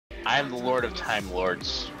I am the Lord of Time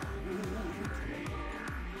Lords.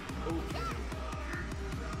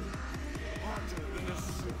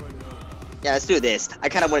 Yeah, let's do this. I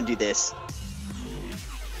kind of want to do this.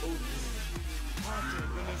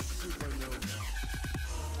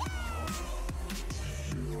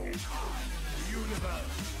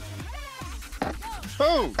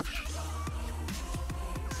 Boom!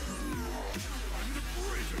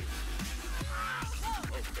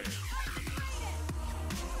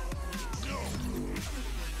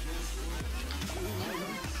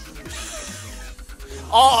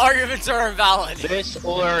 All arguments are invalid. This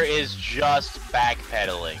or is just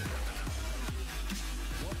backpedaling.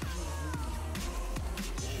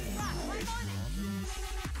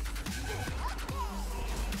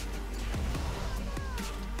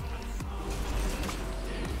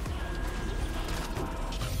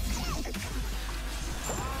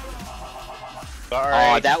 Sorry.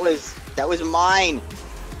 Oh, that was mine.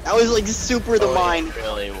 That was like super the mine. It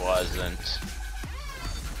really wasn't.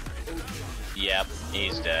 Yep,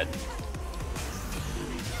 he's dead.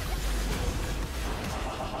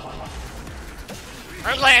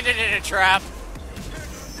 I landed in a trap.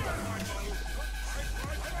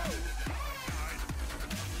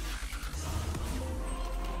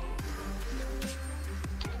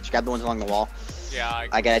 Just grab the ones along the wall. Yeah,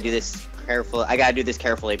 I gotta do this carefully. I gotta do this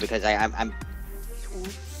carefully because I'm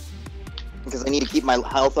because I need to keep my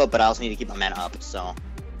health up, but I also need to keep my mana up. So.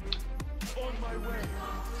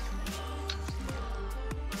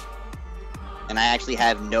 And I actually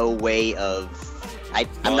have no way of. I'm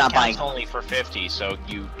not buying. It's only for 50, so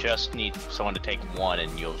you just need someone to take one,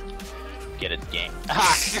 and you'll get a game.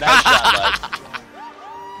 Nice shot, bud.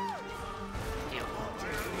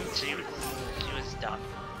 She was done.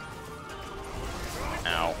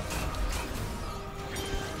 Ow.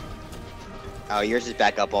 Oh, yours is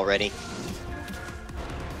back up already.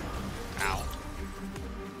 Ow.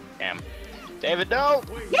 Damn. David, no!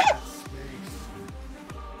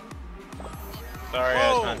 Sorry,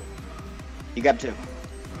 Whoa. You got 2.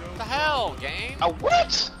 What the hell, game? Oh,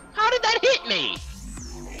 what? How did that hit me?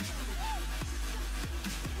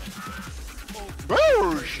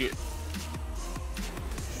 Oh, shit.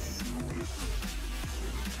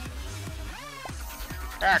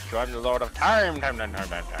 Actually, I'm the Lord of Time.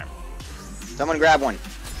 Time. Someone grab one.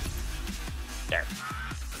 There.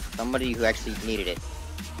 Somebody who actually needed it.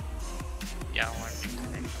 Yeah, I want to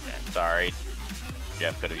think that. Sorry.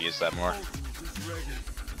 Jeff could have used that more.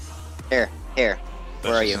 Here.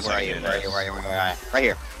 Where are you? Just Where are a you? second, Where are you? guys. Where are you? Where are you? Right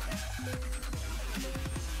here.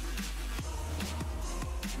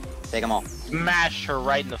 Take them all. Smash her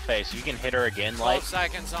right in the face. You can hit her again, 12 like.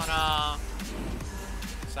 seconds on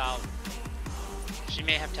south. She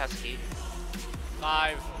may have Tusky.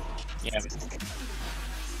 5. Yeah.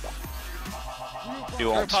 You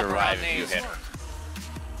won't Group up survive around if you these. hit her.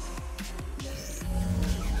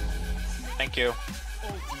 Thank you.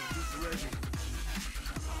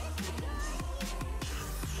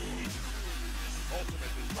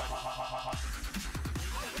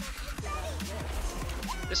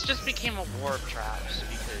 This just became a war of traps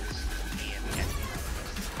because me and Kenny.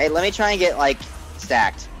 Hey, let me try and get like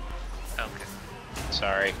stacked. Okay.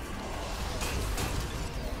 Sorry.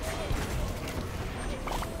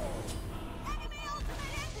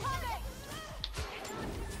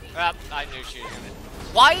 I knew she was gonna.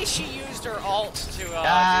 Why she used her ult to do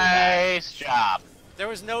that? Nice job. There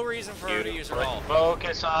was no reason for her to use her Put ult.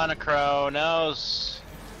 focus on a Kronos.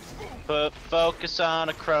 Put focus on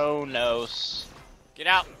a Kronos. Get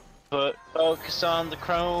out. Put focus on the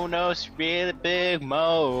Kronos. Really big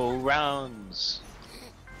mo rounds.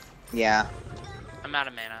 Yeah. I'm out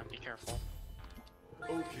of mana. Be careful.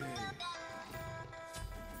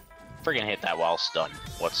 Friggin' hit that while stunned.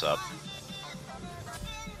 What's up?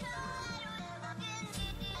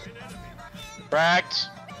 Fracked.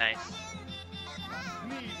 Nice.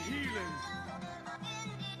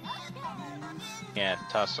 Yeah,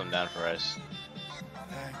 toss them down for us.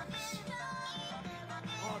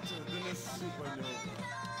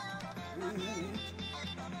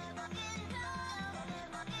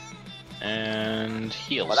 And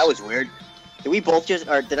heals. Well, that was weird. Did we both just,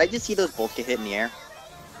 or did I just see those both get hit in the air?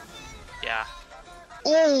 Yeah.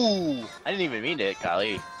 Ooh! I didn't even mean to hit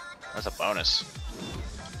Kali. That's a bonus.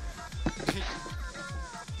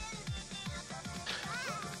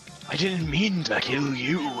 I didn't mean to kill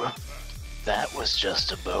you. That was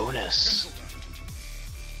just a bonus.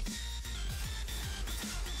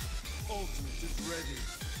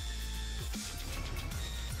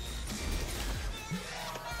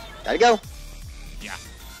 Gotta go. Yeah.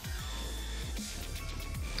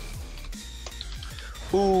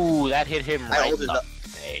 Ooh, that hit him I right in ulted the up.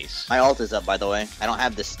 face. face. My ult is up, by the way. I don't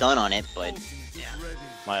have the stun on it, but Yeah.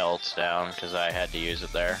 My ult's down because I had to use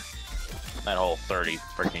it there. That whole 30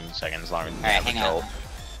 freaking seconds long. Alright, hang on.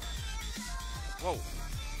 Whoa.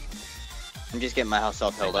 I'm just getting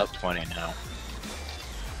myself held up. 20 now.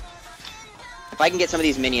 If I can get some of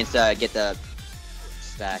these minions to get the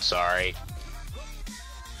stack. Sorry.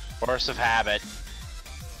 Force of habit.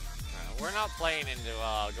 We're not playing into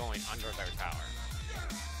going under their tower.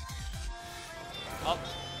 Oh.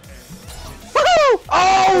 Woohoo!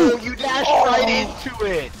 Oh! You dashed Oh! right into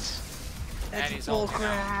it! And he's all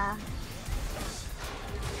down.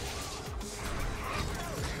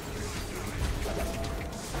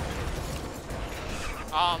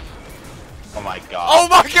 Oh my god. Oh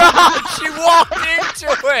my god! She walked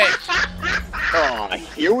into it! Oh,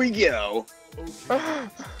 here we go.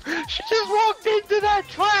 She just walked into that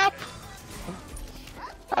trap!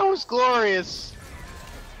 That was glorious.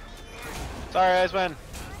 Sorry, guys, man.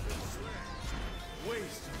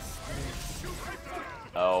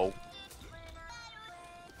 Oh.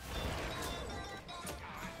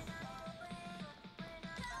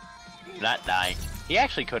 Not dying. He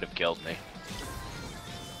actually could have killed me.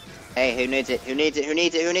 Hey, who needs it? Who needs it? Who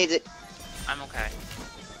needs it? Who needs it? I'm okay.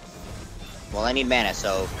 Well, I need mana,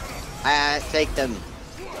 so take them.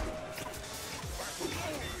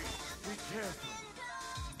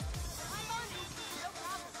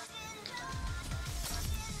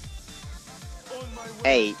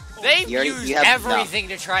 Hey, They've you used have everything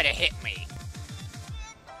to try to hit me.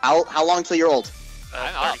 how long till you're old?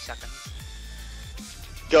 I'm 30 up. seconds.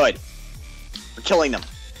 Good. We're killing them.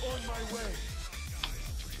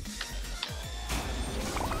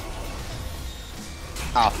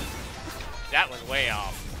 Oh, That was way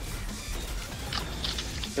off.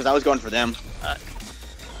 because I was going for them.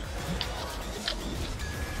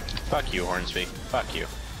 Fuck you, Hornsby. Fuck you.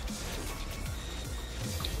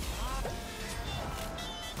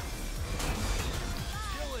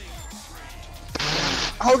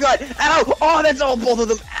 Oh god! Ow! Oh, that's all both of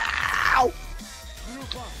them! Ow!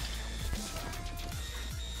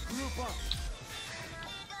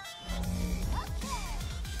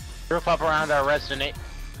 Group up around our resident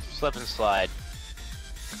slip and slide.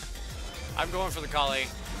 I'm going for the Kali.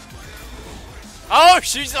 Oh,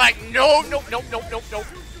 she's like, no, nope, nope, nope, nope, nope.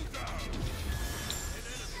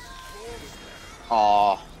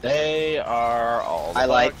 Aw. They are all I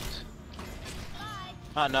like- fucked.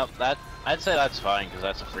 Oh, no, that I'd say that's fine because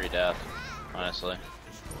that's a free death, honestly.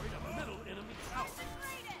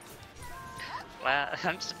 Wow,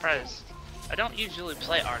 I'm surprised. I don't usually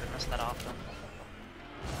play Artemis that often.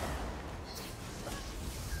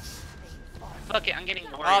 Fuck it, I'm getting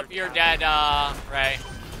warrior. Oh, you're power. dead, Ray.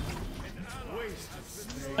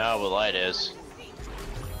 No, well, light is.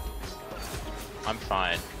 I'm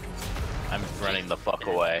fine. I'm running the fuck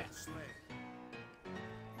away.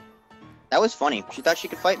 That was funny. She thought she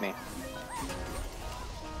could fight me.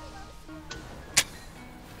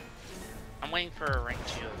 I'm waiting for a ring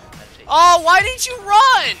shield. Oh, why didn't you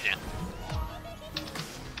run?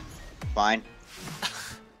 Fine.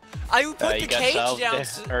 I put You the got cage salved down.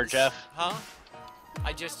 there, or Jeff? Huh?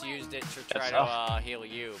 I just used it to try That's to heal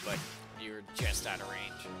you, but you were just out of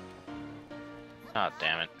range. Oh,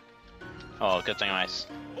 damn it. Oh, good thing my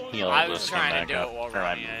heal I was came trying back to do up. it while Or my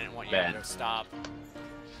running. I didn't want you bad. to stop.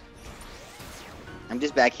 I'm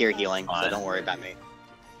just back here healing, so Fine. don't worry about me.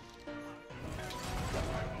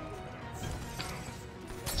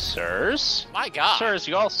 Sirs? My God. Sirs,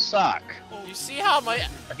 you all suck. You see how my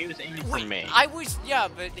He was aiming for Wait, me. I was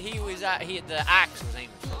but he was the axe was aiming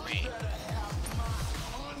for me.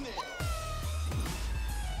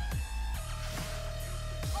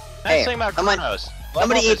 Nice Hey, thing about I'm gonna- Chronos. I'm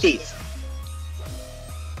gonna Level eat is- these.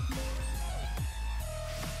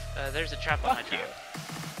 There's a trap on my Fuck you. tower.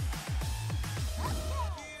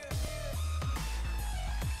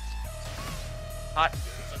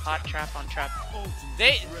 Hot trap on trap.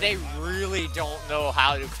 They really don't know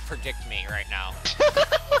how to predict me right now.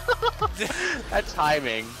 That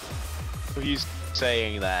timing. Of you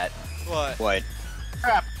saying that. What? What?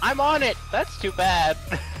 Crap, I'm on it! That's too bad.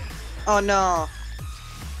 Oh no.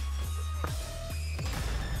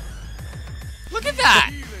 Look at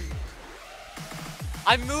that!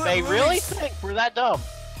 I'm moving. They really think we're that dumb.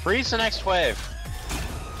 Freeze the next wave.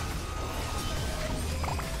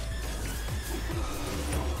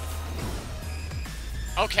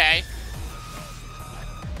 Okay.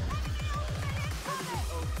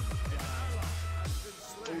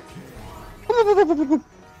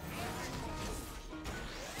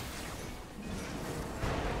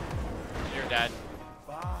 You're dead.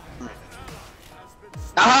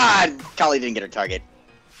 Ah! Kali didn't get her target.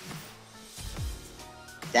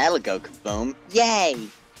 That'll go kaboom. Yay!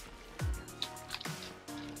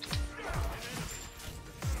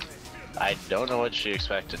 I don't know what she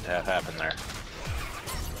expected to have happen there.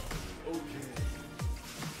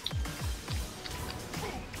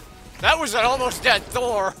 That was an almost dead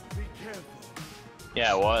Thor.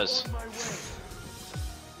 Yeah, it was.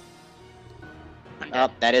 Oh,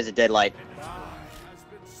 that is a dead light.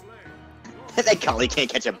 That collie can't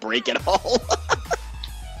catch a break at all.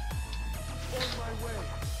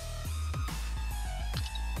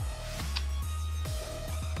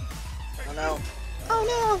 Oh no. Oh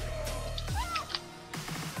no.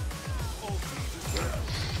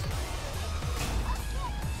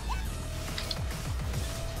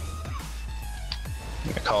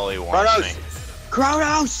 Macaulay wants me.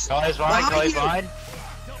 Kronos! Macaulay Behind Macaulay you! behind.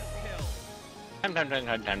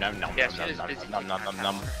 Yeah, she is busy.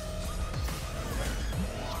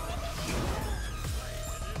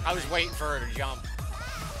 I was waiting for her to jump.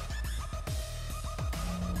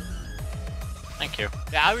 Thank you.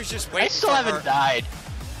 Yeah, I was just waiting. I still for haven't her. died.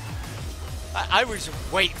 I was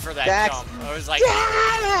waiting for that Dax. jump. I was like,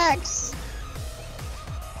 Dax!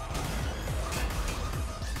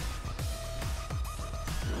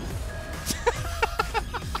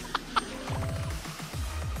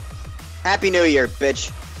 Happy New Year, bitch.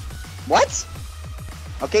 What?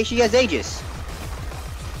 Okay, she has Aegis.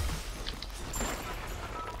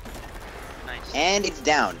 Nice. And it's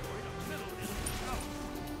down.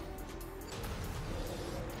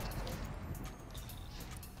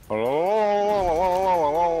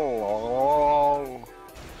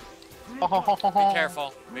 be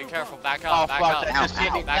careful. Be careful. Back Oh up. Back fuck! up. That just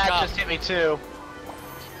hit me. Back That up. just hit me too.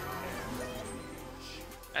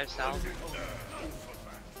 Nice down.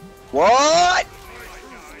 What?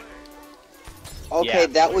 Okay, Yeah.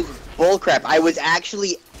 that was bullcrap. I was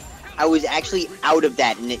actually out of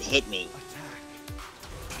that and it hit me.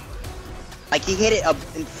 Like he hit it up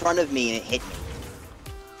in front of me and it hit me.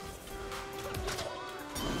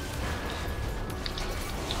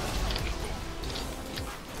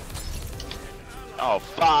 Oh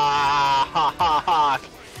fuck!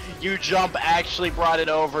 You jump actually brought it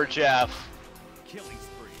over, Jeff.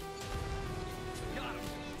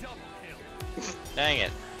 Dang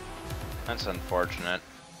it. That's unfortunate.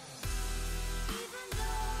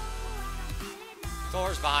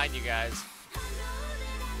 Thor's behind you guys.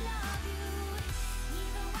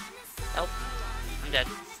 Nope. I'm dead.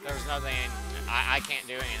 There was nothing. I can't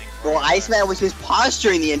do anything. For Well, you. Iceman was just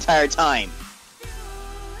posturing the entire time.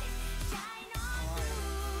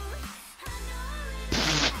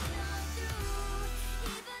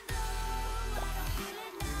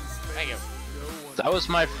 Thank you. That was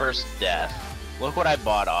my first death. Look what I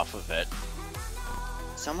bought off of it.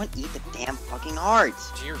 Someone eat the damn fucking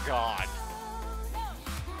hearts. Dear God.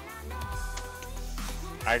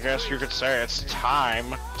 I guess you could say it's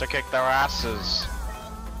time to kick their asses.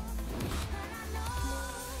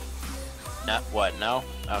 No, what? No?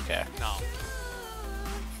 Okay. No.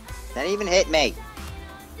 That even hit me.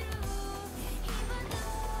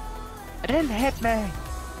 It didn't hit me.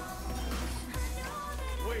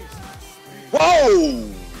 Whoa!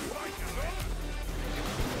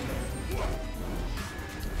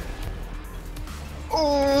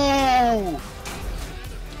 Ooh!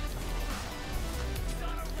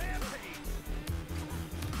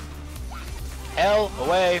 Hell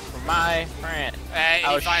away from my friend.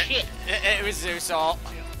 Oh shit! It was Zeus all.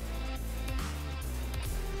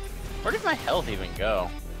 Where did my health even go?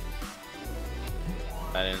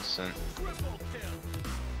 That instant.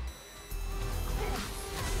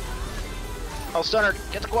 Oh, stunner!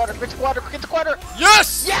 Get the quarter! Get the quarter! Get the quarter!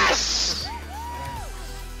 Yes! Yes!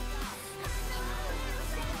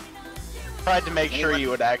 Tried to make sure you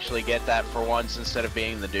would actually get that for once instead of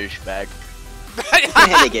being the douchebag.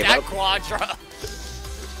 They gave that up. Quadra.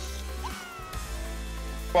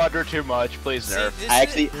 Quadra too much, please See,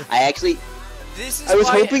 nerf. This is I was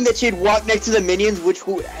why- hoping that she'd walk next to the minions, which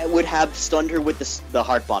would have stunned her with the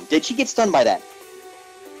heart bomb. Did she get stunned by that?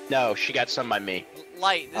 No, she got some by me.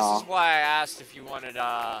 Light, this Aw. is why I asked if you wanted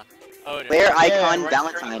Odin. Player icon right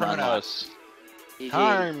Valentine for on that. Kronos. GG.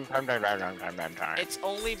 Time. It's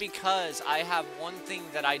only because I have one thing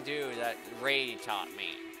that I do that Ray taught me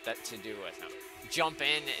that to do with him. Jump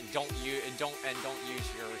in and don't use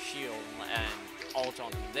your shield and ult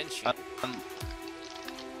on him, then shield.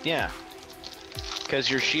 Yeah. Because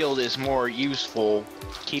your shield is more useful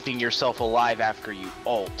keeping yourself alive after you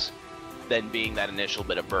ult than being that initial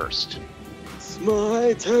bit of burst.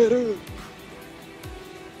 Smite her.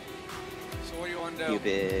 So what do you want to do?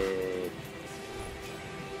 Cupid.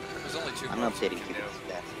 There's only two I'm moves you updating can Cupid's do.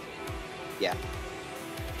 death. Yeah.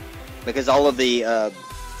 Because all of the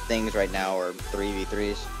things right now are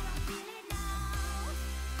 3v3s.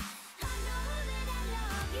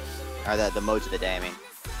 Or the modes of the day, I mean.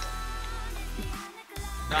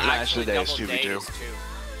 No, actually, double it's 2v2. date is 2.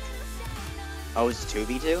 Oh, it's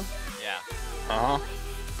 2v2? Yeah. Uh-huh.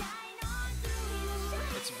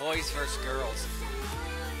 It's boys versus girls.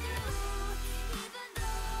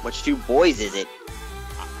 Which two boys is it?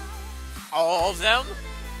 All of them?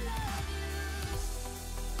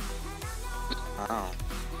 Oh.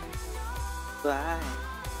 Bye.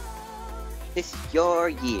 This is your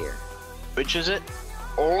year. Which is it?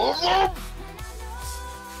 All of them?